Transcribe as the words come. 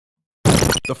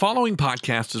The following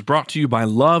podcast is brought to you by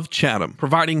Love Chatham,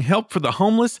 providing help for the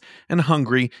homeless and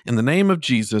hungry in the name of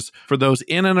Jesus for those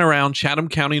in and around Chatham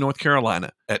County, North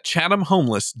Carolina at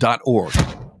chathamhomeless.org.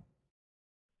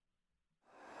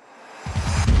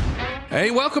 Hey,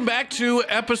 welcome back to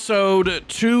episode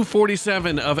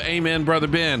 247 of Amen, Brother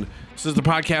Ben. This is the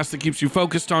podcast that keeps you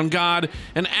focused on God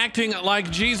and acting like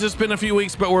Jesus. Been a few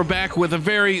weeks, but we're back with a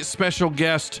very special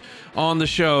guest on the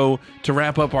show to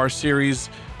wrap up our series,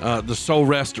 the Soul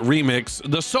Rest Remix.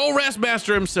 The Soul Rest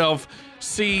Master himself,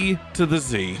 C to the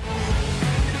Z.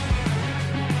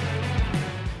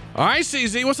 All right,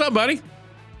 CZ, what's up, buddy?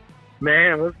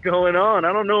 Man, what's going on?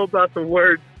 I don't know about the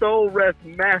word Soul Rest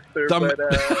Master, but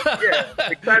yeah,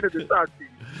 excited to talk to you.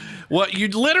 Well, you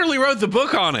literally wrote the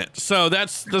book on it, so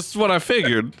that's what I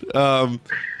figured. Mr.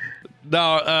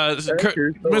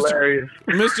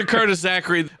 Curtis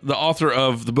Zachary, the author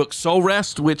of the book Soul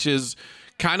Rest, which is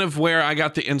kind of where I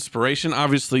got the inspiration.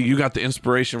 Obviously, you got the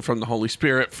inspiration from the Holy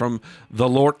Spirit, from the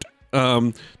Lord,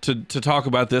 to talk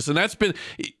about this. And that's been,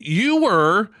 you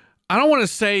were, I don't want to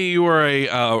say you were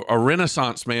a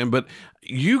Renaissance man, but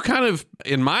you kind of,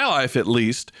 in my life at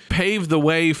least, paved the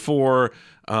way for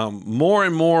more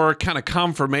and more kind of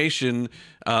confirmation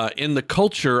in the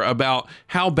culture about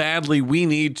how badly we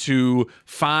need to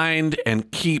find and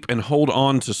keep and hold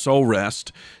on to soul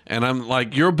rest. And I'm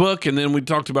like, your book, and then we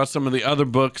talked about some of the other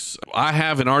books I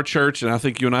have in our church, and I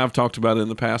think you and I have talked about it in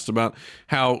the past, about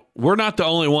how we're not the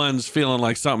only ones feeling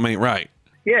like something ain't right.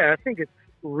 Yeah, I think it's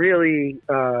really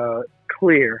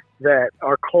clear that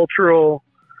our cultural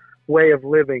way of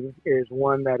living is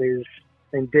one that is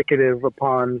indicative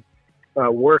upon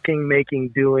working,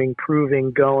 making, doing,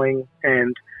 proving, going,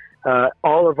 and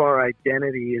all of our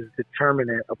identity is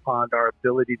determinate upon our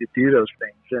ability to do those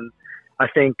things. And I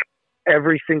think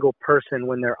every single person,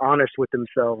 when they're honest with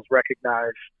themselves,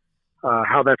 recognize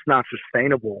how that's not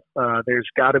sustainable. There's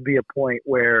got to be a point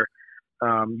where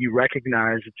you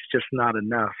recognize it's just not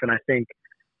enough. And I think,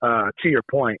 to your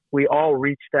point, we all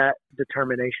reach that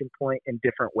determination point in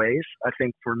different ways. I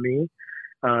think for me,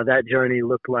 that journey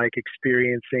looked like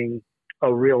experiencing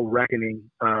a real reckoning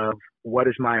of what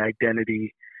is my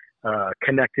identity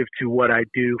connective to what I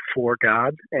do for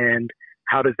God, and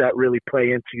how does that really play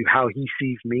into how he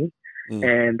sees me,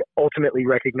 and ultimately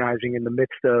recognizing in the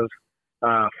midst of,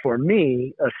 for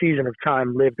me, a season of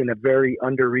time lived in a very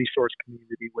under-resourced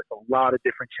community with a lot of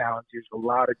different challenges, a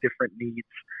lot of different needs.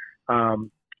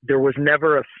 There was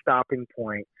never a stopping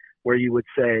point where you would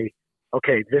say,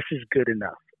 okay, this is good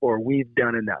enough, or we've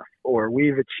done enough, or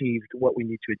we've achieved what we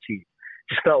need to achieve.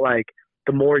 Just felt like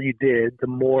the more you did, the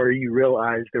more you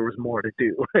realized there was more to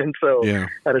do. And so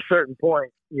at a certain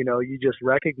point, you just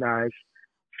recognize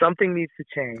something needs to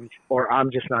change, or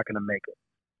I'm just not going to make it.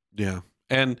 Yeah.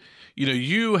 And,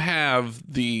 you have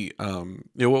the,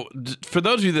 for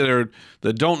those of you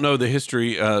that don't know the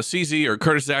history, CZ or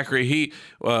Curtis Zachary, him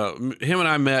and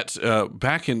I met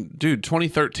back in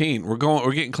 2013. We're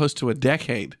getting close to a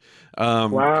decade.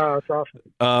 Wow, that's awesome.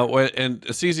 And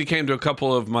CZ came to a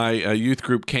couple of my youth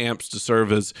group camps to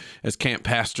serve as camp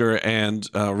pastor, and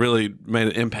really made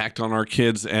an impact on our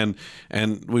kids. And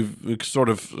we've sort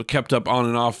of kept up on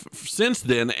and off since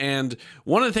then. And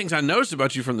one of the things I noticed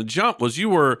about you from the jump was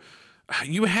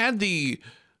you had the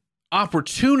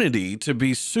opportunity to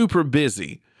be super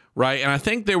busy, right? And I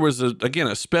think there was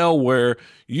a spell where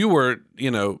you were,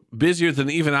 busier than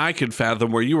even I could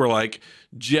fathom, where you were like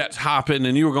jet hopping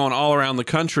and you were going all around the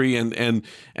country and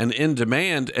in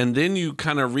demand. And then you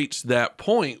kind of reached that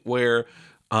point where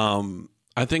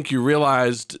I think you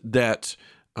realized that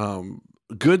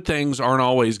good things aren't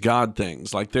always God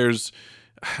things. Like there's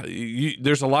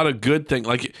a lot of good things.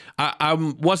 Like I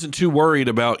wasn't too worried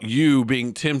about you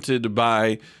being tempted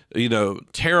by,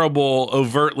 terrible,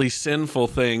 overtly sinful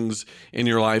things in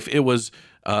your life. It was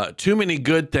too many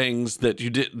good things that you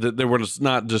did, that there was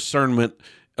not discernment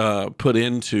put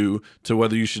into to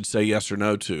whether you should say yes or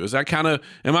no to. Is that kind of,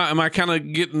 am I kind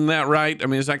of getting that right? I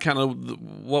mean, is that kind of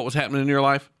what was happening in your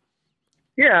life?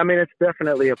 Yeah, I mean, it's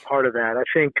definitely a part of that. I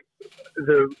think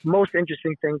the most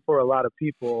interesting thing for a lot of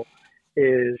people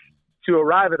is to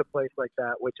arrive at a place like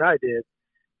that, which I did,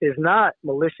 is not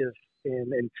malicious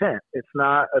in intent. It's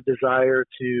not a desire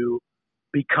to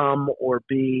become or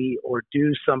be or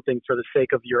do something for the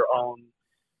sake of your own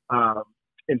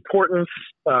importance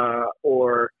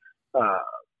or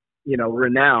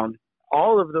renown.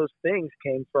 All of those things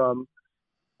came from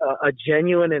a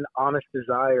genuine and honest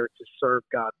desire to serve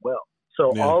God well.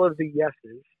 So all of the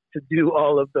yeses to do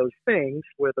all of those things,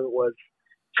 whether it was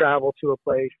travel to a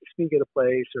place, to speak at a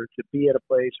place, or to be at a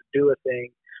place, or do a thing,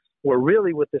 were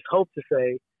really with this hope to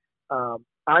say,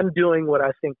 I'm doing what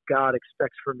I think God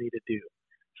expects for me to do.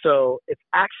 So it's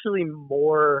actually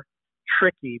more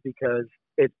tricky because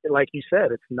it, like you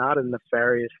said, it's not a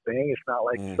nefarious thing. It's not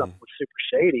like something was super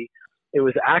shady. It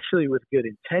was actually with good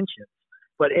intentions.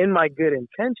 But in my good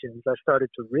intentions, I started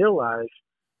to realize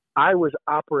I was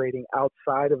operating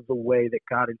outside of the way that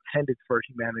God intended for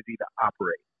humanity to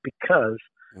operate. Because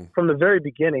from the very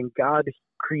beginning, God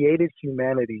created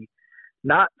humanity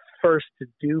not first to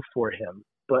do for him,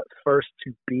 but first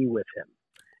to be with him.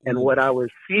 And what I was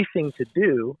ceasing to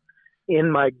do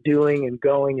in my doing and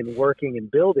going and working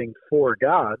and building for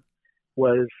God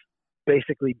was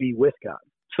basically be with God.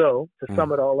 So to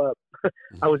sum it all up,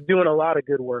 I was doing a lot of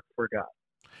good work for God.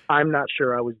 I'm not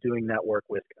sure I was doing that work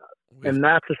with God. And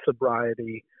that's a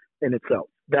sobriety in itself.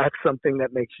 That's something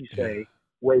that makes you say,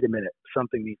 wait a minute,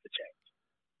 something needs to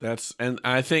change. And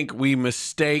I think we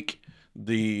mistake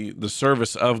the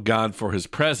service of God for his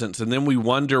presence, and then we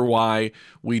wonder why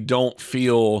we don't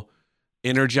feel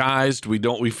energized,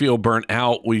 we feel burnt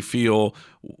out, we feel,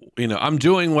 I'm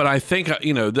doing what I think,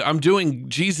 I'm doing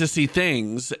Jesus-y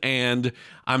things, and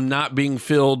I'm not being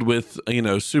filled with,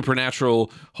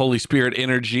 supernatural Holy Spirit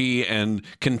energy and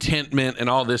contentment and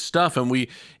all this stuff, and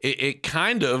it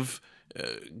kind of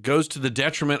goes to the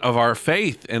detriment of our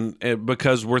faith, and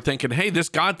because we're thinking, hey, this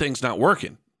God thing's not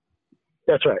working.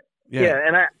 That's right. Yeah,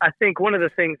 and I think one of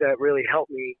the things that really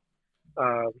helped me,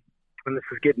 and this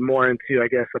is getting more into, I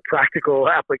guess, a practical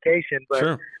application, but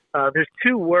sure. There's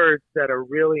two words that are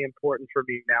really important for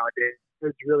me nowadays.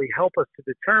 Words really help us to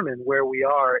determine where we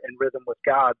are in rhythm with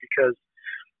God, because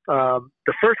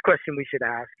the first question we should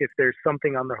ask, if there's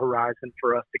something on the horizon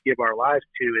for us to give our lives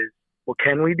to, is, well,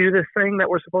 can we do this thing that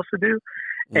we're supposed to do?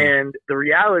 And the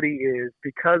reality is,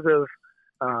 because of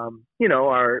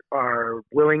our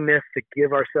willingness to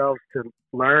give ourselves to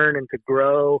learn and to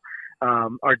grow,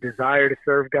 our desire to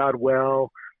serve God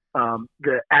well,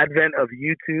 the advent of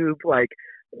YouTube, like,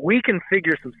 we can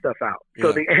figure some stuff out. Yeah.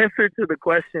 So the answer to the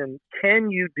question, can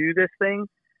you do this thing,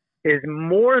 is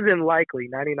more than likely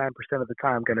 99% of the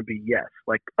time going to be yes.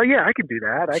 Like, oh yeah, I could do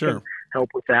that. I can help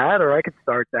with that, or I could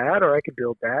start that, or I could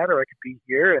build that, or I could be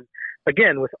here. And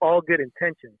again, with all good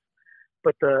intentions.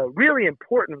 But the really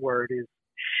important word is,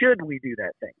 should we do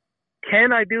that thing?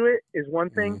 Can I do it is one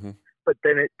thing, but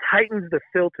then it tightens the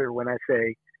filter when I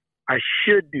say I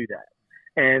should do that.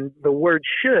 And the word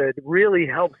should really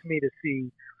helps me to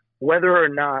see whether or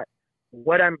not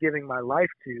what I'm giving my life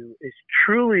to is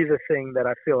truly the thing that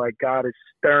I feel like God is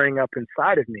stirring up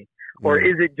inside of me. Or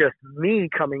is it just me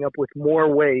coming up with more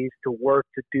ways to work,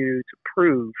 to do, to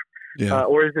prove?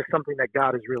 Or is this something that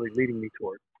God is really leading me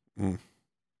toward?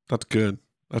 That's good.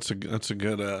 That's a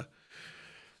good,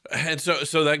 and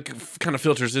so that kind of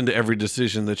filters into every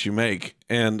decision that you make.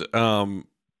 And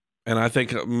I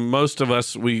think most of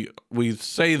us, we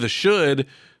say the should,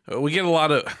 we get a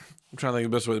lot of, I'm trying to think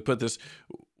of the best way to put this.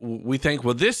 We think,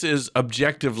 well, this is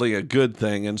objectively a good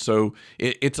thing. And so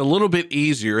it's a little bit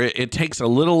easier. It takes a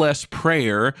little less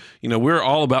prayer. We're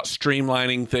all about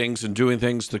streamlining things and doing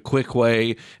things the quick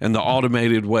way and the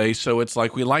automated way. So it's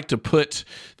like we like to put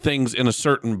things in a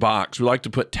certain box. We like to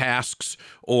put tasks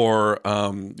or,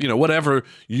 whatever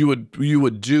you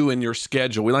would do in your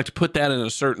schedule. We like to put that in a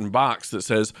certain box that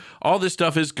says all this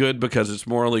stuff is good because it's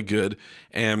morally good.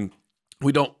 And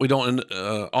we don't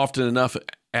often enough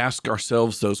ask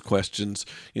ourselves those questions.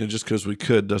 Just because we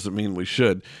could doesn't mean we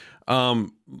should.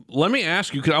 Let me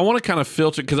ask you, because I want to kind of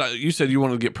filter, because you said you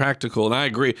wanted to get practical, and I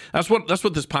agree. That's what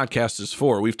this podcast is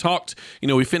for. We've talked,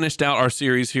 we finished out our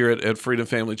series here at Freedom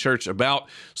Family Church about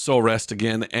soul rest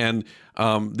again, and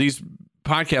these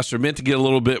podcasts are meant to get a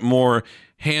little bit more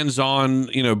hands-on,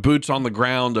 boots on the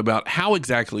ground about how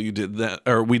exactly you did that,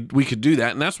 or we could do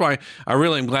that. And that's why I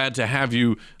really am glad to have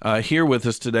you here with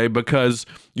us today, because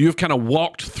you've kind of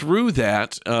walked through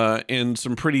that in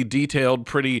some pretty detailed,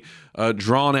 pretty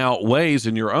drawn out ways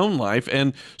in your own life.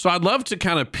 And so I'd love to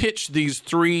kind of pitch these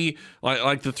three,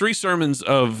 like the three sermons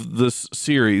of this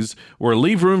series were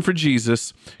leave room for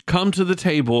Jesus, come to the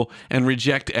table, and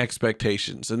reject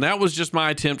expectations. And that was just my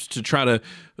attempt to try to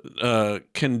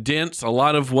condense a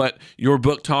lot of what your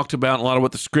book talked about, a lot of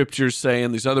what the scriptures say,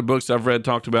 and these other books I've read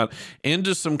talked about,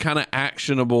 into some kind of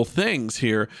actionable things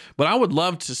here. But I would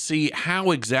love to see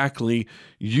how exactly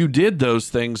you did those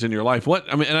things in your life.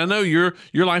 And I know your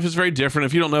life is very different.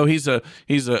 If you don't know, he's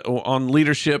on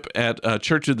leadership at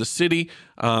Church of the City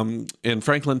in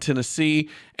Franklin, Tennessee,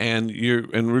 and we're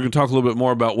going to talk a little bit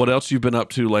more about what else you've been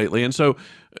up to lately. And so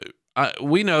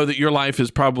we know that your life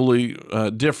is probably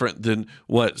different than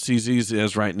what CZ's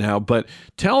is right now, but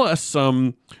tell us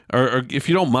some, or if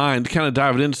you don't mind, kind of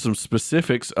dive into some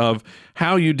specifics of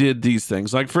how you did these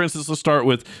things. Like, for instance, let's start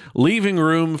with leaving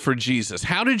room for Jesus.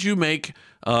 How did you make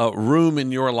room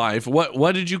in your life?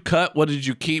 What did you cut? What did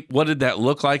you keep? What did that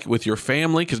look like with your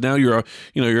family? Because now you're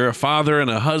a father and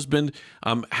a husband.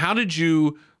 How did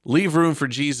you leave room for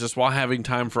Jesus while having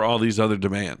time for all these other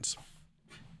demands?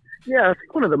 Yeah, I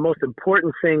think one of the most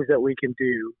important things that we can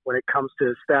do when it comes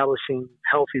to establishing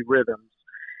healthy rhythms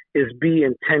is be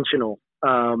intentional.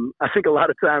 I think a lot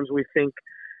of times we think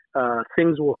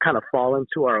things will kind of fall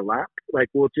into our lap. Like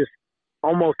we'll just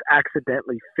almost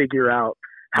accidentally figure out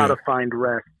how to find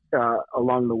rest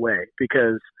along the way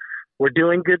because we're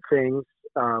doing good things.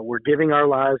 We're giving our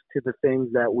lives to the things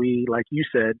that we, like you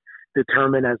said,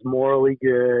 determine as morally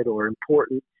good or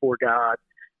important for God.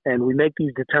 And we make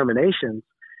these determinations.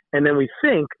 And then we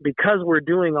think because we're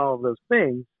doing all of those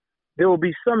things, there will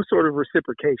be some sort of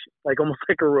reciprocation, like almost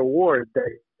like a reward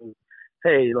that,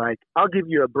 hey, like I'll give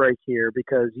you a break here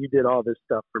because you did all this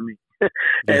stuff for me.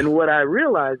 And what I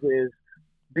realize is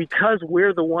because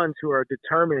we're the ones who are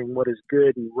determining what is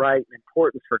good and right and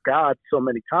important for God so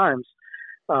many times,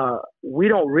 we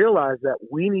don't realize that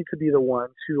we need to be the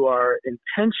ones who are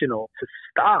intentional to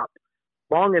stop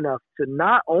long enough to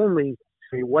not only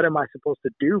say, what am I supposed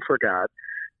to do for God?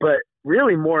 But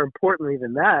really more importantly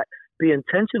than that, be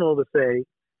intentional to say,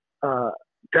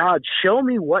 God, show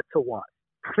me what to want.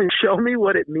 Show me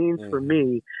what it means for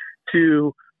me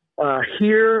to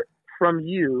hear from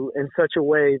you in such a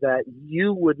way that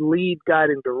you would lead,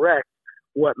 guide, and direct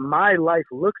what my life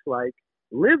looks like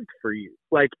lived for you.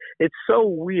 Like, it's so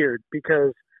weird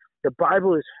because the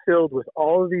Bible is filled with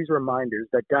all of these reminders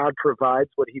that God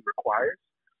provides what he requires.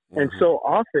 And so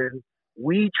often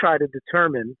we try to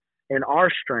determine in our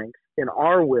strength, in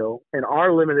our will, in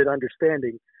our limited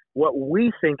understanding, what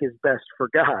we think is best for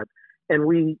God. And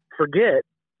we forget,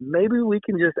 maybe we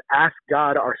can just ask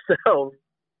God ourselves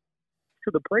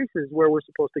to the places where we're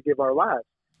supposed to give our lives.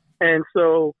 And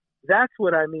so that's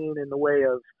what I mean in the way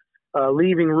of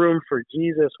leaving room for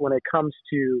Jesus when it comes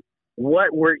to what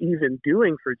we're even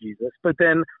doing for Jesus. But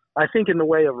then I think in the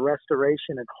way of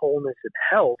restoration and wholeness and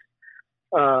health,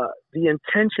 the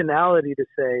intentionality to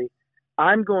say,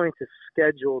 I'm going to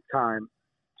schedule time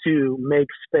to make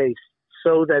space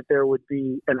so that there would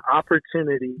be an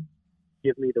opportunity to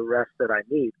give me the rest that I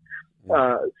need.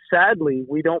 Sadly,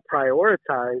 we don't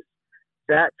prioritize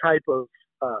that type of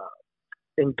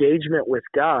engagement with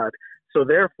God. So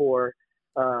therefore,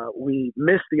 we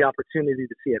miss the opportunity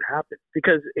to see it happen.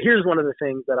 Because here's one of the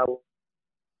things that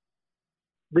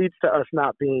leads to us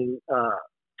not being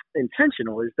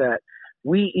intentional is that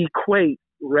we equate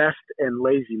rest and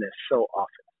laziness so often.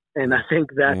 And I think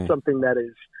that's something that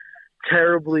is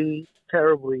terribly,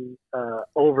 terribly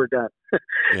overdone.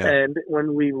 And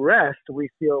when we rest, we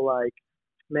feel like,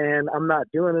 man, I'm not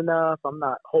doing enough. I'm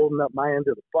not holding up my end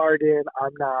of the bargain.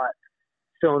 I'm not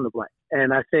fill in the blank.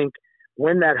 And I think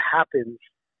when that happens,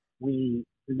 we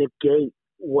negate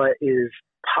what is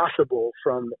possible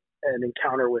from an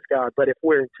encounter with God. But if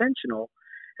we're intentional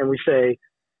and we say,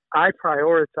 I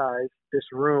prioritize this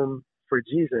room for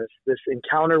Jesus, this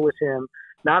encounter with him,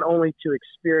 not only to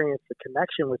experience the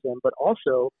connection with him, but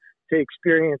also to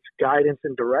experience guidance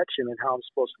and direction in how I'm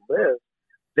supposed to live,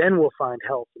 then we'll find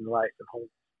health in life and wholeness.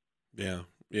 Yeah.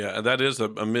 Yeah, that is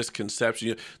a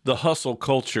misconception. The hustle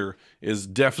culture is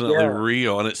definitely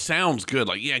real, and it sounds good.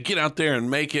 Like, get out there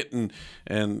and make it,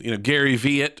 and Gary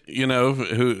Vee it,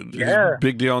 who is a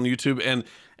big deal on YouTube,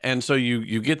 and so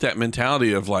you get that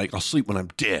mentality of like, I'll sleep when I'm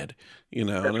dead,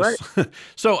 That's right.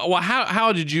 So, well,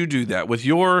 how did you do that with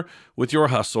your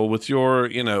hustle, with your,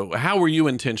 how were you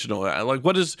intentional? Like,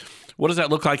 what does that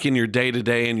look like in your day to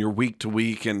day and your week to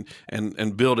week,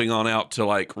 and building on out to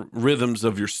like rhythms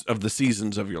of the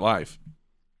seasons of your life?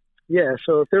 Yeah.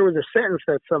 So if there was a sentence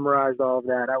that summarized all of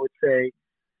that, I would say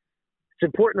it's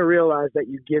important to realize that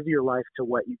you give your life to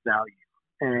what you value,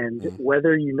 and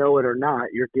whether you know it or not,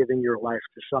 you're giving your life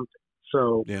to something.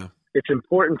 So it's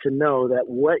important to know that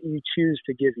what you choose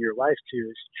to give your life to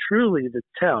is truly the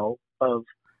tell of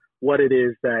what it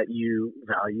is that you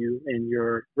value in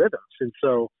your rhythms. And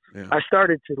so I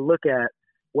started to look at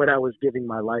what I was giving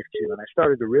my life to, and I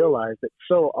started to realize that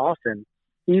so often,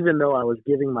 even though I was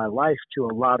giving my life to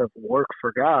a lot of work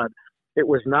for God, it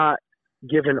was not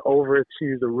given over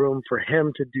to the room for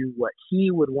him to do what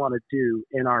he would want to do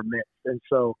in our midst. And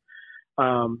so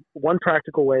one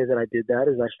practical way that I did that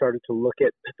is I started to look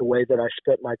at the way that I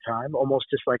spent my time, almost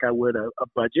just like I would a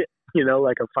budget,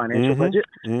 like a financial budget.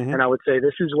 And I would say,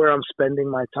 this is where I'm spending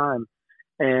my time.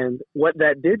 And what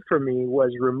that did for me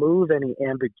was remove any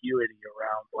ambiguity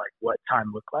around like what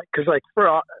time looked like. Because like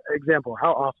example,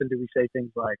 how often do we say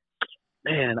things like,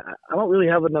 "Man, I don't really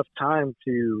have enough time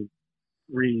to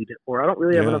read," or "I don't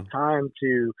really have Yeah. enough time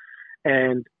to,"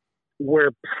 and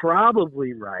we're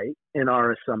probably right in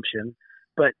our assumption,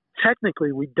 but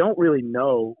technically we don't really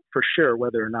know for sure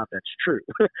whether or not that's true.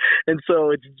 And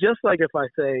so it's just like if I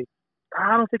say,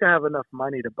 "I don't think I have enough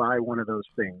money to buy one of those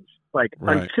things." Like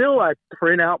Right. until I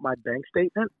print out my bank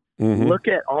statement, Mm-hmm. look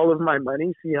at all of my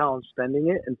money, see how I'm spending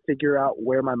it, and figure out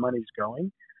where my money's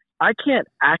going, I can't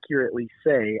accurately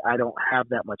say I don't have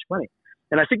that much money.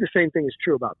 And I think the same thing is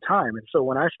true about time. And so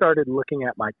when I started looking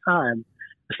at my time,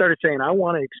 I started saying, I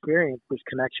want to experience this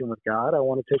connection with God. I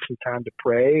want to take some time to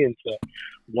pray and to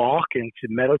walk and to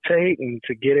meditate and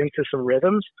to get into some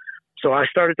rhythms. So I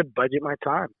started to budget my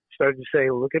time. Started to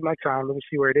say, look at my time, let me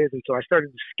see where it is. And so I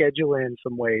started to schedule in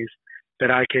some ways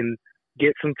that I can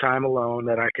get some time alone,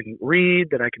 that I can read,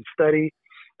 that I can study.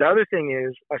 The other thing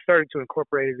is I started to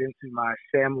incorporate it into my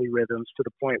family rhythms to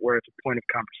the point where it's a point of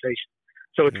conversation.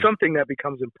 So it's something that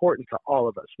becomes important to all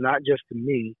of us, not just to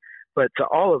me, but to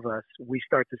all of us. We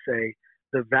start to say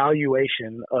the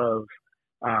valuation of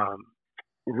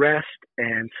rest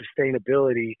and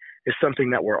sustainability is something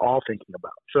that we're all thinking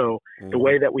about. So the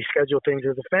way that we schedule things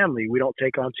as a family, we don't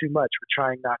take on too much. We're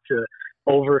trying not to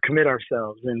overcommit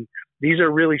ourselves. And these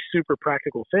are really super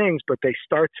practical things, but they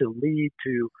start to lead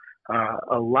to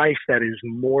a life that is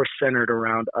more centered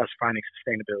around us finding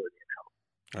sustainability.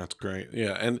 That's great.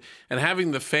 Yeah. And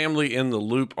having the family in the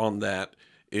loop on that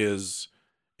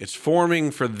it's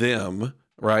forming for them,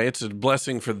 right? It's a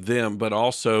blessing for them, but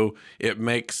also it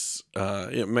makes,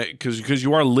 because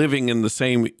you are living in the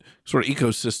same sort of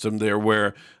ecosystem there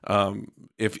where,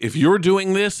 if you're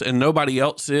doing this and nobody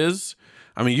else is,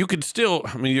 I mean, you could still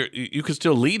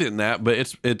lead in that,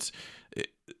 but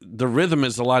the rhythm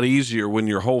is a lot easier when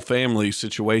your whole family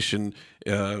situation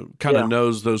kind of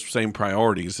knows those same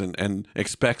priorities and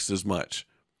expects as much.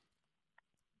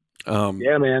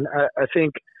 Yeah, man. I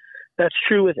think that's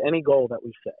true with any goal that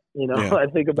we set. I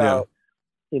think about,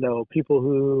 people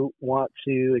who want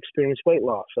to experience weight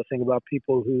loss. I think about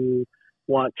people who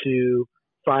want to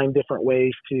find different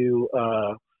ways to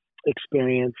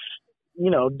experience,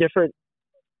 different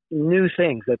new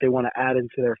things that they want to add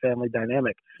into their family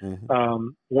dynamic. Mm-hmm.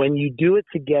 When you do it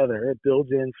together, it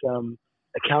builds in some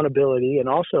accountability and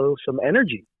also some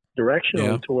energy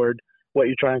directional toward what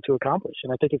you're trying to accomplish.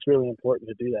 And I think it's really important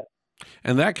to do that.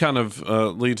 And that kind of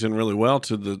leads in really well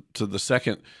to the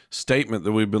second statement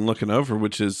that we've been looking over,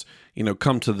 which is,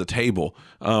 come to the table.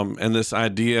 And this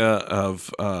idea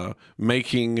of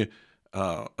making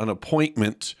an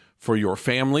appointment for your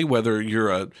family, whether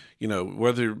you're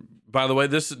by the way,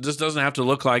 this doesn't have to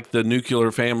look like the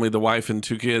nuclear family, the wife and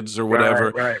 2 kids or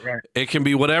whatever. Right. It can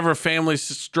be whatever family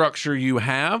structure you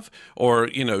have, or,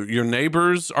 your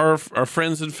neighbors are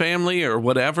friends and family or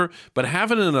whatever, but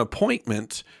having an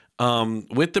appointment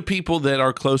with the people that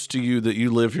are close to you, that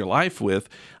you live your life with,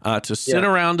 to sit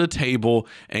around a table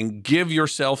and give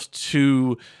yourself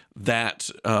to that,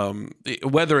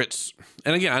 whether it's,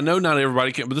 and again, I know not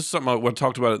everybody can, but this is something I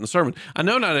talked about in the sermon. I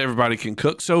know not everybody can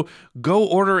cook, so go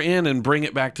order in and bring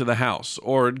it back to the house,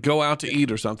 or go out to eat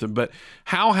or something. But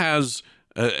how has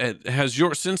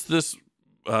since this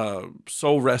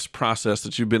soul rest process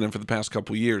that you've been in for the past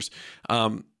couple of years,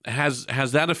 has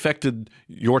that affected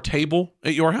your table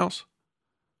at your house?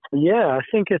 Yeah, I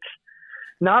think it's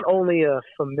not only a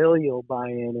familial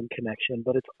buy-in and connection,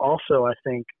 but it's also, I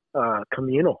think,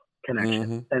 communal connection.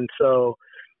 Mm-hmm. And so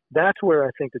that's where I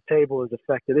think the table is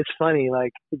affected. It's funny,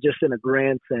 like just in a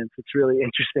grand sense, it's really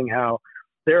interesting how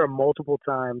there are multiple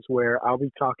times where I'll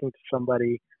be talking to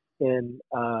somebody in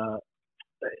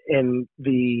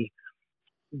the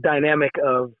dynamic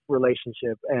of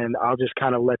relationship, and I'll just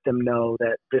kind of let them know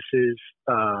that this is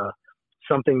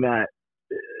something that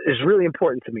is really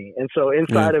important to me. And so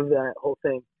inside of that whole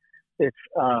thing, it's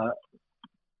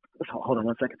hold on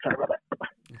one second. Sorry about that.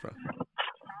 Okay.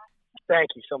 Thank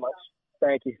you so much.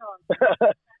 Thank you.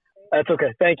 That's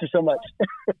okay. Thank you so much.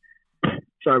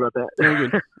 Sorry about that. You're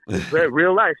good.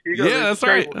 Real life. Here you go. Yeah, that's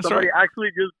right. Somebody actually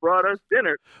just brought us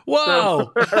dinner.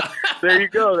 Whoa. So, there you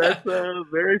go. That's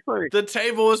very funny. The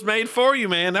table was made for you,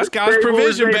 man. That's God's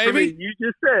provision, baby. You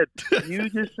just said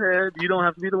you don't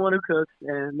have to be the one who cooks,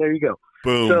 and there you go.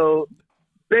 Boom. So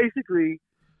basically,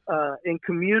 in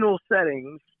communal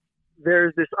settings,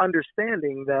 there's this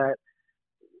understanding that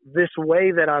this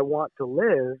way that I want to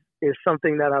live is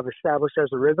something that I've established as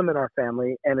a rhythm in our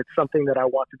family, and it's something that I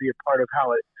want to be a part of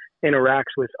how it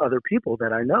interacts with other people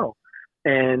that I know.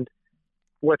 And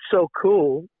what's so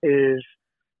cool is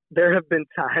there have been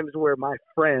times where my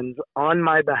friends on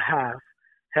my behalf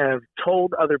have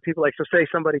told other people, like, so say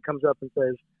somebody comes up and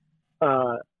says,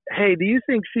 hey, do you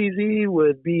think CZ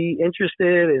would be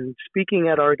interested in speaking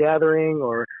at our gathering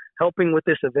or helping with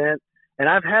this event? And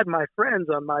I've had my friends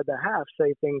on my behalf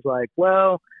say things like,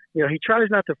 well, he tries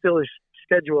not to fill his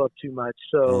schedule up too much,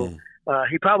 so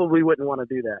he probably wouldn't want to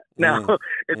do that. Now,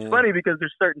 it's funny because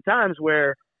there's certain times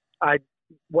where I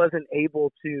wasn't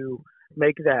able to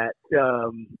make that,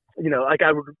 like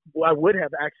I would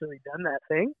have actually done that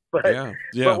thing. But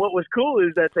what was cool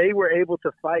is that they were able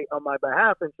to fight on my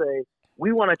behalf and say,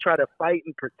 we want to try to fight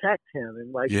and protect him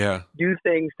and do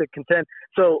things to contend.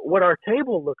 So what our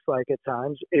table looks like at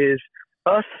times is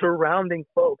us surrounding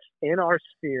folks in our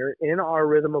sphere, in our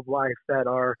rhythm of life that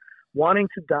are wanting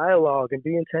to dialogue and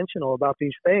be intentional about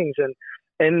these things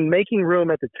and making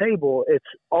room at the table. It's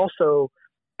also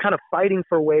kind of fighting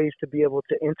for ways to be able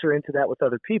to enter into that with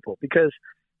other people, because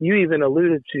you even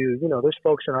alluded to, there's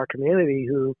folks in our community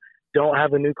who don't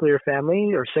have a nuclear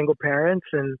family or single parents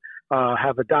and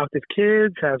have adoptive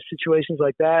kids, have situations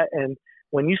like that. And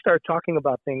when you start talking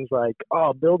about things like,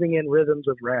 building in rhythms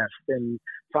of rest and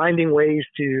finding ways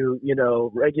to,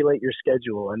 regulate your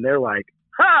schedule, and they're like,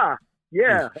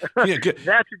 yeah, that's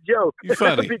a joke. You're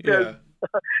funny. Because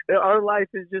our life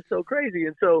is just so crazy.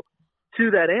 And so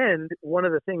to that end, one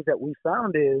of the things that we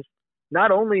found is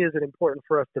not only is it important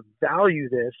for us to value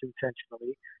this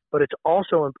intentionally, but it's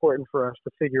also important for us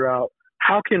to figure out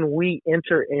how can we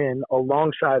enter in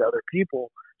alongside other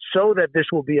people so that this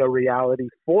will be a reality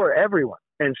for everyone.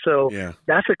 And so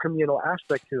that's a communal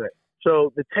aspect to it.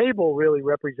 So the table really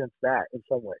represents that in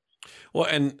some ways. Well,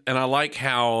 and I like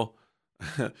how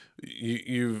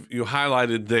you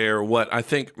highlighted there what I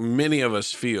think many of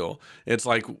us feel. It's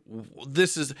like,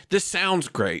 this sounds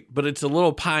great, but it's a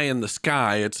little pie in the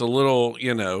sky. It's a little,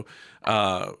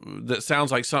 that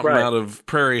sounds like something out of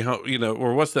Prairie,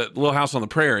 or what's that, Little House on the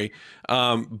Prairie.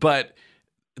 But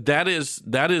that is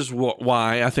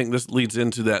why I think this leads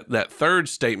into that third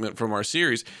statement from our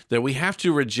series, that we have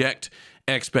to reject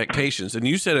expectations. And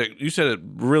you said it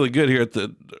really good here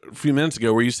a few minutes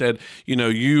ago, where you said,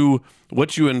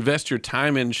 what you invest your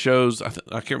time in shows, I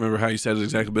can't remember how you said it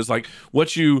exactly, but it's like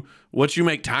what you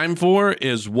make time for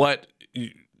is what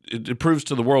it proves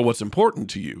to the world what's important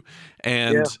to you.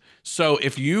 And so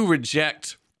if you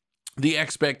reject the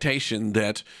expectation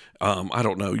that, I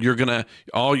don't know,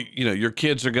 your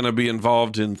kids are going to be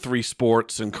involved in 3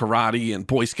 sports and karate and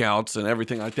Boy Scouts and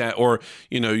everything like that. Or,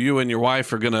 you and your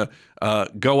wife are going to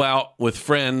go out with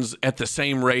friends at the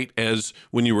same rate as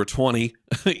when you were 20,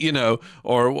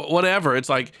 or whatever. It's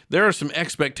like, there are some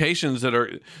expectations that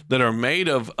are made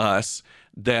of us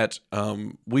that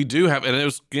we do have, and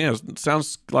it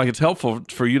sounds like it's helpful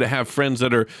for you to have friends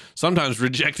that are sometimes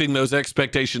rejecting those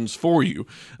expectations for you.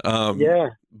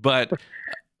 But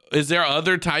is there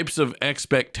other types of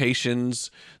expectations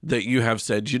that you have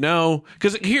said,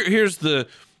 because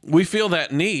we feel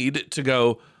that need to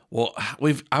go, well,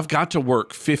 I've got to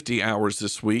work 50 hours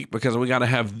this week because we got to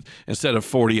have, instead of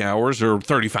 40 hours or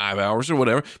 35 hours or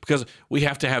whatever, because we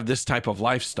have to have this type of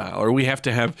lifestyle, or we have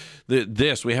to have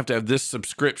we have to have this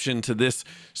subscription to this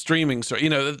streaming. So,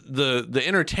 the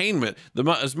entertainment,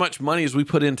 as much money as we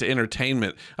put into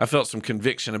entertainment, I felt some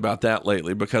conviction about that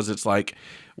lately, because it's like,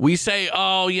 we say,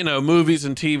 movies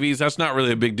and TVs, that's not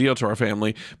really a big deal to our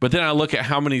family. But then I look at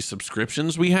how many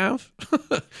subscriptions we have.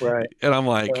 Right. And I'm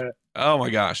like, oh my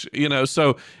gosh,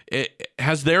 so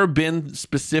has there been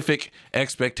specific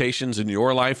expectations in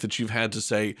your life that you've had to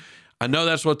say, I know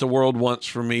that's what the world wants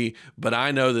for me, but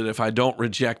I know that if I don't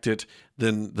reject it,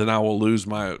 then I will lose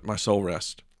my soul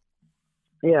rest?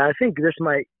 Yeah, I think this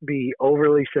might be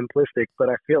overly simplistic, but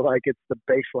I feel like it's the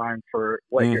baseline for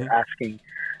what you're asking.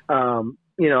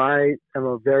 I am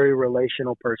a very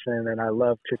relational person, and I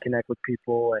love to connect with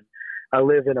people, and I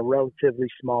live in a relatively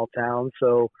small town,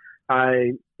 so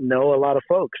I know a lot of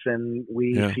folks, and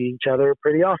we see each other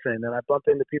pretty often, and I bump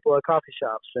into people at coffee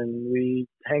shops, and we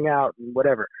hang out and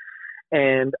whatever.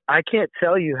 And I can't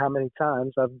tell you how many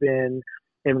times I've been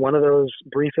in one of those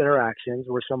brief interactions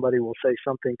where somebody will say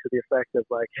something to the effect of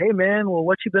like, hey man, well,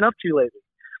 what you been up to lately?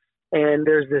 And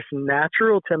there's this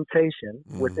natural temptation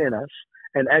within us,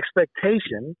 an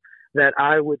expectation that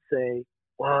I would say,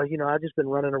 well, I've just been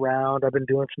running around. I've been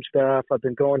doing some stuff. I've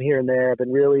been going here and there. I've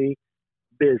been really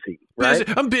busy, right?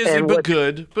 I'm busy, but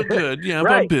good. Yeah,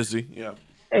 but I'm busy. Yeah.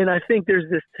 And I think there's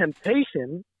this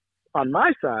temptation on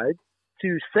my side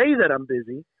to say that I'm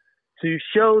busy, to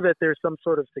show that there's some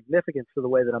sort of significance to the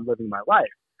way that I'm living my life.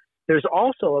 There's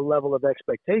also a level of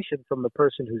expectation from the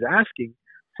person who's asking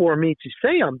for me to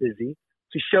say I'm busy,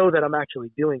 to show that I'm actually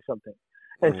doing something.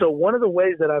 And so one of the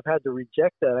ways that I've had to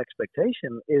reject that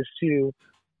expectation is to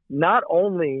not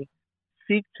only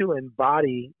seek to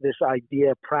embody this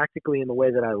idea practically in the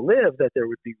way that I live, that there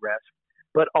would be rest,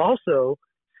 but also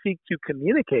seek to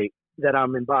communicate that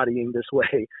I'm embodying this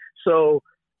way. So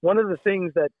one of the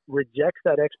things that rejects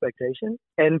that expectation,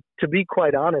 and to be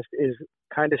quite honest, is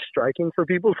kind of striking for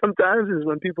people sometimes, is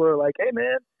when people are like, hey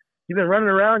man, you've been running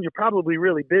around, you're probably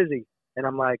really busy. And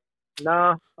I'm like,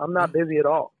 nah, I'm not busy at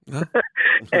all.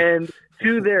 And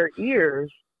to their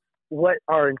ears, what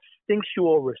our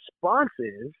instinctual response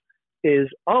is,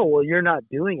 oh, well, you're not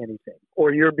doing anything,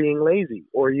 or you're being lazy,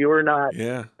 or you're not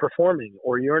performing,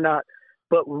 or you're not.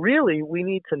 But really, we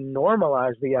need to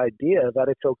normalize the idea that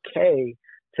it's okay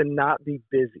to not be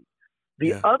busy.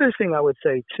 The other thing I would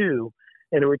say, too,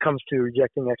 and when it comes to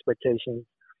rejecting expectations,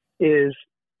 is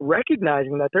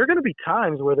recognizing that there are going to be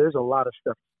times where there's a lot of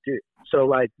stuff to do. So,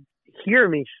 like, hear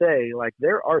me say, like,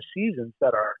 there are seasons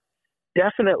that are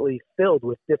definitely filled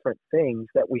with different things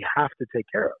that we have to take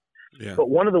care of. Yeah. But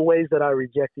one of the ways that I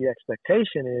reject the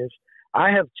expectation is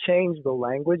I have changed the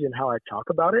language and how I talk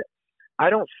about it. I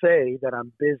don't say that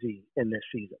I'm busy in this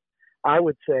season. I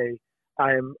would say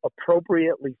I am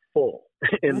appropriately full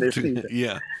in this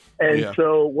season. And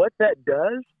so what that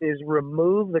does is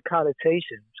remove the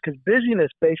connotations, because busyness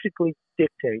basically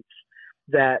dictates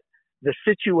that the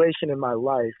situation in my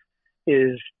life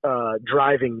is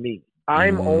driving me.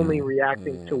 I'm only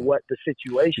reacting to what the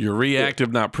situation You're reactive,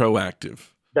 is. Not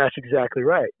proactive. That's exactly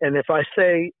right. And if I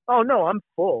say, oh, no, I'm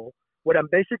full, what I'm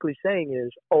basically saying is,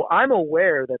 oh, I'm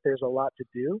aware that there's a lot to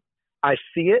do. I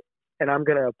see it, and I'm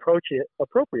going to approach it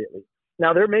appropriately.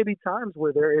 Now, there may be times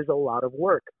where there is a lot of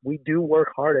work. We do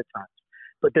work hard at times.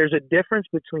 But there's a difference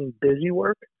between busy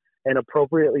work and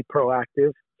appropriately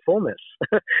proactive fullness.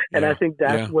 And I think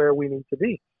that's where we need to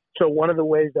be. So one of the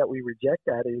ways that we reject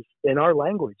that is in our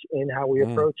language, in how we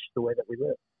approach the way that we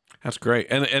live. That's great.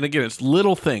 And again, it's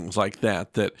little things like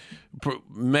that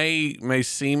may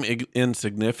seem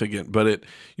insignificant, but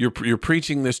you're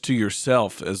preaching this to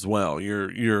yourself as well.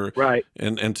 You're right.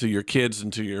 And to your kids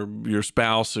and to your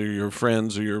spouse or your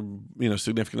friends or your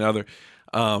significant other.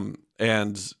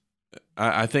 And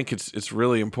I think it's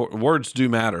really important. Words do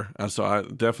matter. So I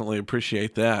definitely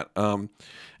appreciate that.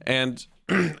 And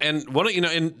what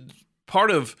and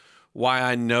part of why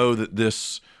I know that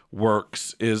this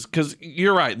works is because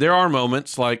you're right. There are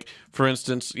moments like, for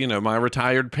instance, my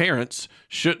retired parents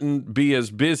shouldn't be as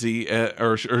busy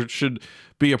or should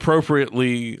be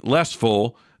appropriately less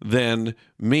full than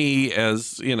me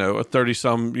as, a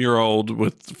 30-some-year-old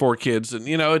with 4 kids. And,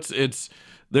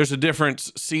 there's a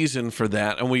different season for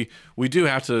that. And we do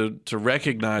have to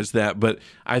recognize that. But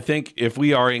I think if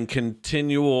we are in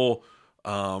continual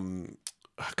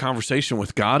conversation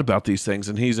with God about these things,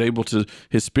 and his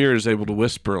Spirit is able to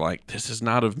whisper, like, this is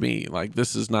not of me, like,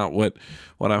 this is not what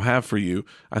I have for you,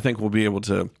 I think we'll be able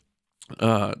to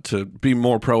be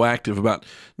more proactive about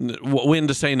when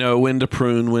to say no, when to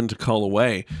prune, when to cull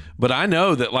away. But I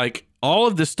know that, like, all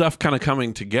of this stuff kind of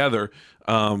coming together,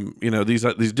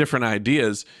 these different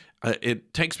ideas,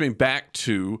 it takes me back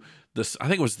to this. I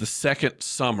think it was the second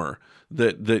summer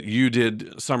that you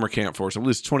did summer camp for us. It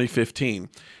was 2015,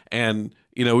 and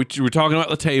we were talking about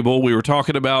the table. We were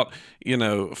talking about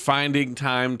finding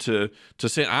time to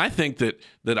sit. I think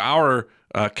that our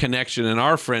connection and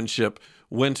our friendship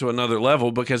went to another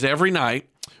level because every night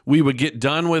we would get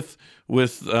done with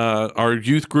our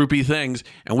youth groupy things,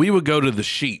 and we would go to the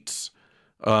Sheets.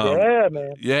 Yeah,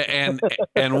 man. Yeah,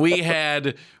 and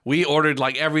we ordered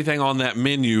like everything on that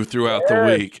menu throughout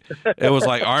the week. It was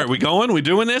like, all right, we going? We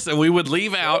doing this? And we would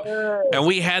leave out, and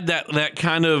we had that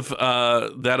kind of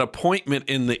that appointment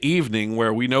in the evening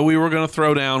where we know we were going to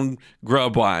throw down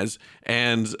grub wise,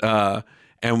 and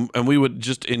we would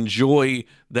just enjoy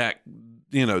that.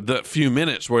 The few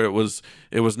minutes where it was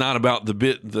not about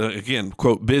the again,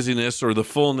 quote, busyness or the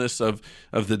fullness of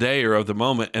the day or of the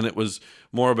moment, and it was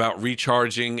more about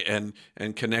recharging and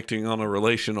connecting on a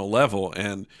relational level.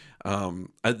 And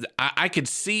I could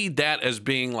see that as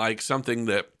being like something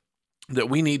that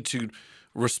we need to.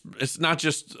 It's not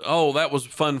just, oh, that was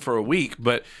fun for a week,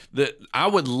 but that I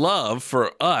would love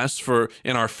for us, for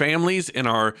in our families, in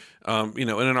our, and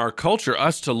in our culture,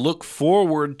 us to look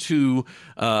forward to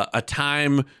a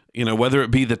time, whether it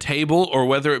be the table or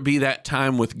whether it be that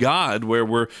time with God, where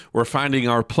we're finding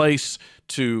our place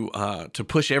to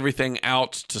push everything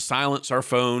out, to silence our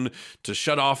phone, to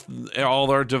shut off all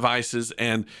our devices,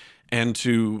 and and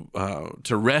to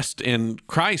rest in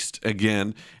Christ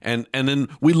again, and then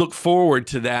we look forward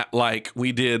to that like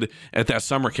we did at that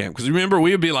summer camp. Because remember,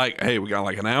 we would be like, hey, we got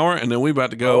like an hour, and then we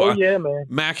about to go. Oh yeah, man.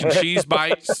 Mac and cheese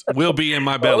bites will be in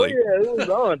my Oh belly. yeah, it was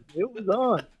on. It was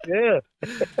on. Yeah.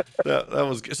 That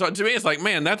was so. To me, it's like,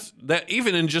 man, that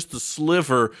even in just the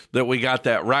sliver that we got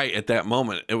that right at that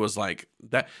moment, it was like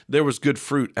that there was good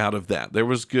fruit out of that. There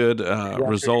was good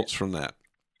results from that.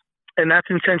 And that's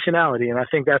intentionality. And I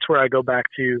think that's where I go back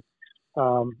to,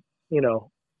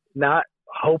 not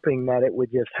hoping that it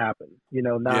would just happen,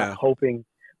 not hoping,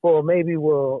 well, maybe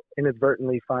we'll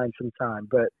inadvertently find some time,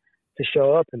 but to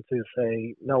show up and to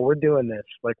say, no, we're doing this.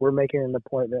 Like, we're making an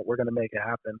appointment. We're going to make it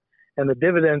happen. And the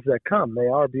dividends that come, they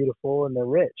are beautiful and they're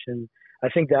rich. And I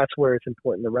think that's where it's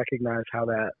important to recognize how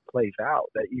that plays out,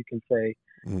 that you can say,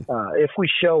 if we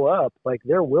show up, like,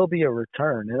 there will be a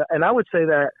return. And I would say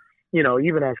that,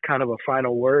 even as kind of a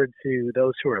final word to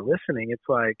those who are listening, it's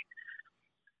like,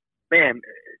 man,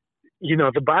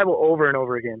 the Bible over and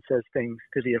over again says things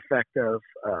to the effect of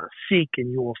seek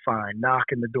and you will find, knock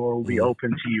and the door will be open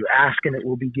to you, ask and it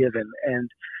will be given. And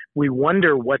we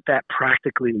wonder what that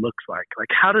practically looks like. Like,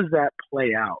 how does that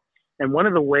play out? And one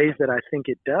of the ways that I think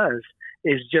it does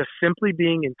is just simply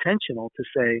being intentional to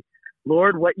say,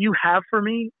 Lord, what you have for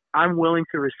me, I'm willing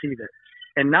to receive it.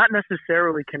 And not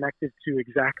necessarily connected to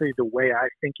exactly the way I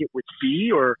think it would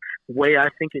be or the way I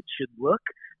think it should look,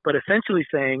 but essentially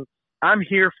saying, I'm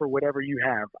here for whatever you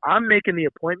have. I'm making the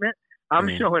appointment. I'm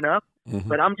showing up,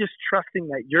 but I'm just trusting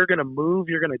that you're going to move,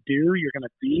 you're going to do, you're going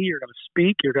to be, you're going to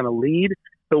speak, you're going to lead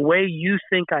the way you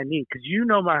think I need, because you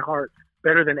know my heart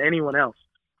better than anyone else.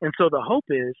 And so the hope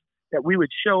is that we would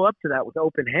show up to that with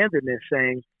open-handedness,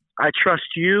 saying, I trust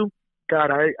you. God,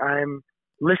 I'm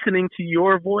listening to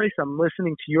your voice. I'm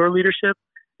listening to your leadership,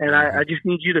 and I just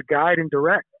need you to guide and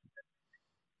direct.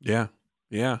 Yeah.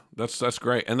 Yeah, that's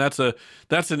great. And that's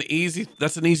an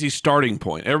easy starting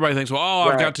point. Everybody thinks, well,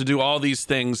 I've got to do all these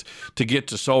things to get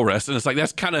to soul rest. And it's like,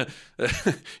 that's kind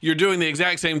of, you're doing the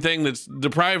exact same thing that's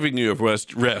depriving you of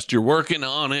rest. You're working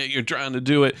on it. You're trying to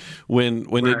do it when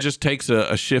it just takes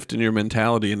a shift in your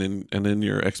mentality and in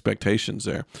your expectations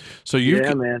there. So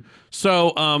man.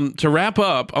 So to wrap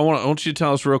up, I want you to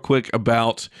tell us real quick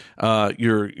about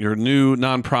your new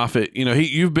nonprofit.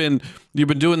 You've been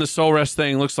doing the soul rest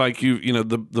thing. Looks like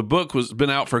the book was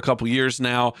been out for a couple years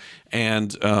now,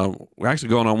 and we're actually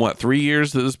going on 3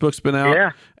 years that this book's been out.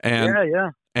 Yeah.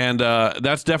 And And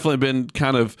that's definitely been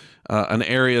kind of an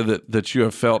area that you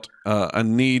have felt a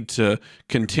need to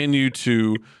continue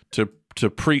to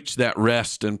preach that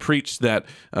rest and preach that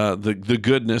the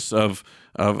goodness of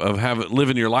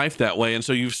living your life that way. And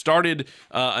so you've started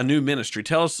a new ministry.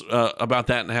 Tell us about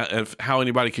that and how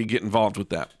anybody could get involved with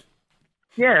that.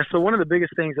 Yeah, so one of the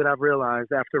biggest things that I've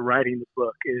realized after writing the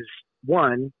book is,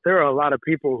 one, there are a lot of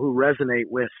people who resonate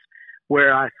with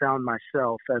where I found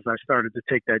myself as I started to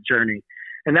take that journey.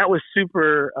 And that was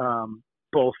super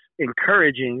both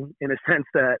encouraging in a sense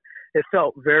that it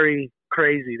felt very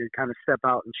crazy to kind of step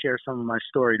out and share some of my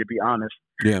story, to be honest.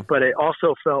 Yeah. But it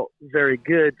also felt very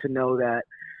good to know that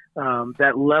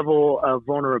that level of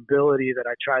vulnerability that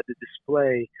I tried to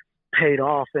display paid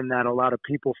off, and that a lot of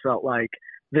people felt like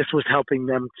this was helping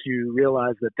them to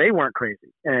realize that they weren't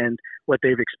crazy, and what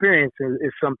they've experienced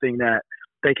is something that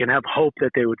they can have hope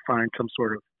that they would find some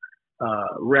sort of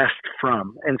rest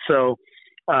from. And so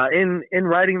in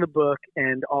writing the book,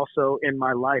 and also in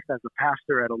my life as a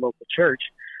pastor at a local church,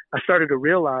 I started to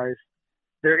realize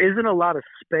there isn't a lot of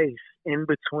space in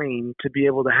between to be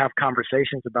able to have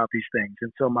conversations about these things.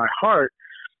 And so my heart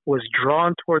was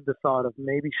drawn toward the thought of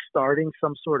maybe starting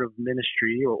some sort of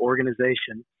ministry or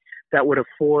organization that would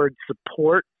afford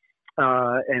support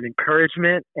and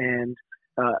encouragement and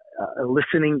a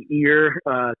listening ear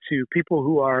to people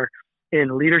who are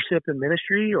in leadership and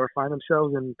ministry or find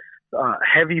themselves in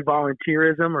heavy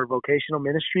volunteerism or vocational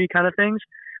ministry kind of things,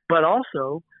 but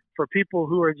also for people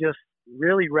who are just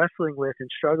really wrestling with and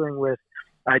struggling with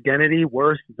identity,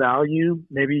 worth, value,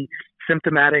 maybe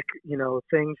symptomatic,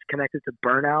 things connected to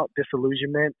burnout,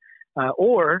 disillusionment,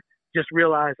 or just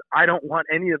realize I don't want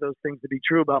any of those things to be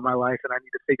true about my life, and I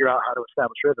need to figure out how to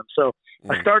establish rhythm. So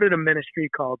I started a ministry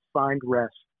called Find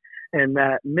Rest, and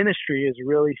that ministry is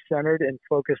really centered and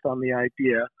focused on the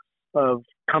idea of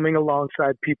coming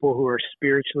alongside people who are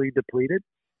spiritually depleted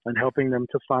and helping them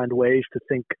to find ways to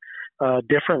think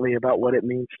differently about what it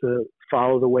means to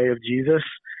follow the way of Jesus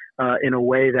in a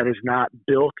way that is not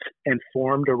built and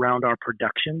formed around our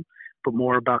production, but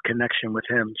more about connection with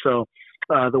him. So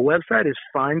the website is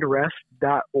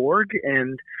findrest.org,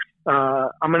 and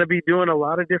I'm going to be doing a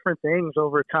lot of different things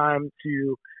over time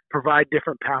to provide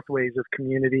different pathways of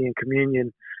community and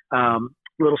communion.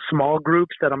 Little small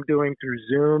groups that I'm doing through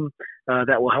Zoom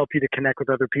that will help you to connect with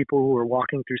other people who are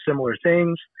walking through similar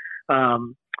things.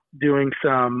 Doing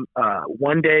some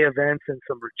one-day events and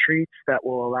some retreats that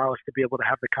will allow us to be able to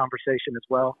have the conversation as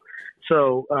well.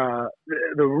 So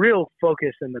the real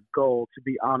focus and the goal, to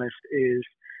be honest, is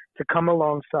to come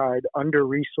alongside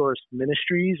under-resourced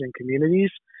ministries and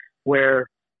communities where,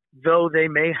 though they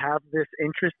may have this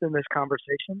interest in this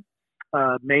conversation,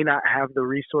 may not have the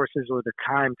resources or the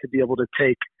time to be able to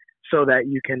take, so that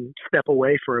you can step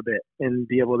away for a bit and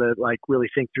be able to like really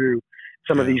think through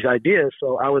some of these ideas.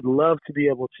 So I would love to be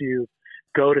able to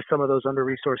go to some of those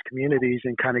under-resourced communities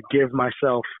and kind of give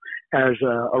myself as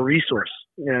a resource,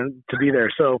 to be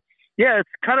there. So yeah, it's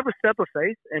kind of a step of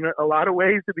faith in a lot of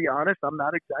ways, to be honest. I'm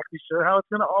not exactly sure how it's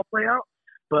going to all play out,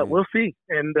 but we'll see.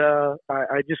 And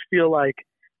I just feel like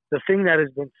the thing that has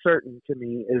been certain to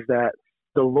me is that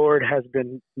the Lord has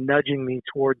been nudging me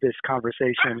toward this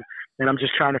conversation, and I'm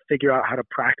just trying to figure out how to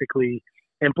practically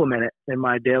implement it in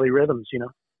my daily rhythms,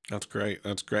 That's great.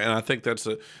 That's great. And I think that's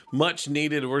a much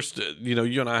needed.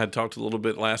 You and I had talked a little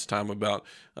bit last time about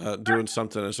doing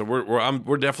something. And so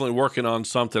we're definitely working on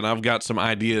something. I've got some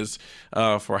ideas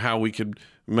for how we could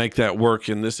make that work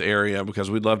in this area,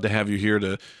 because we'd love to have you here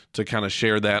to kind of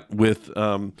share that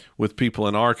with people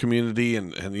in our community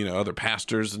and other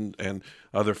pastors and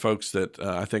other folks that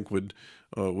I think would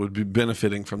be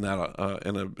benefiting from that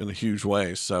in a huge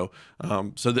way. So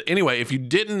anyway, if you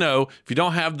didn't know, if you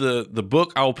don't have the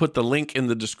book, I will put the link in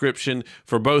the description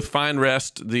for both Find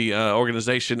Rest, the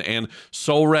organization, and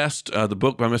Soul Rest, the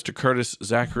book by Mr. Curtis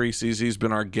Zachary. CZ's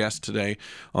been our guest today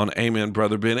on Amen,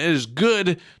 Brother Ben. It is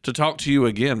good to talk to you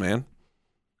again, man.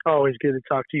 Always good to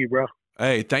talk to you, bro.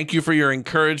 Hey, thank you for your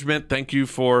encouragement. Thank you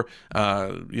for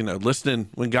listening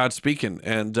when God's speaking,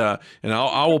 and I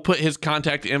will put his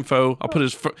contact info. I'll put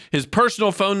his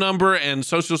personal phone number and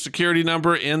social security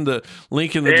number in the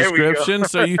link in the description,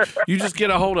 so you just get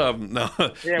a hold of him. No,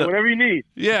 whatever you need.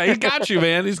 Yeah, he got you,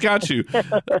 man. He's got you.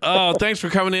 Oh, thanks for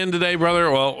coming in today, brother.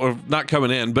 Well, or not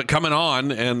coming in, but coming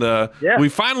on, and we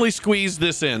finally squeezed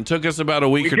this in. Took us about a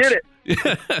week or two. We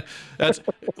did it.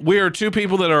 We are two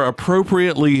people that are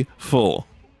appropriately full.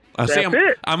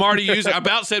 I'm already using. I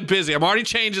about said busy. I'm already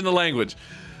changing the language.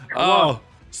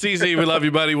 CZ, we love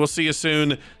you, buddy. We'll see you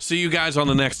soon. See you guys on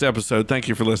the next episode. Thank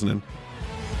you for listening.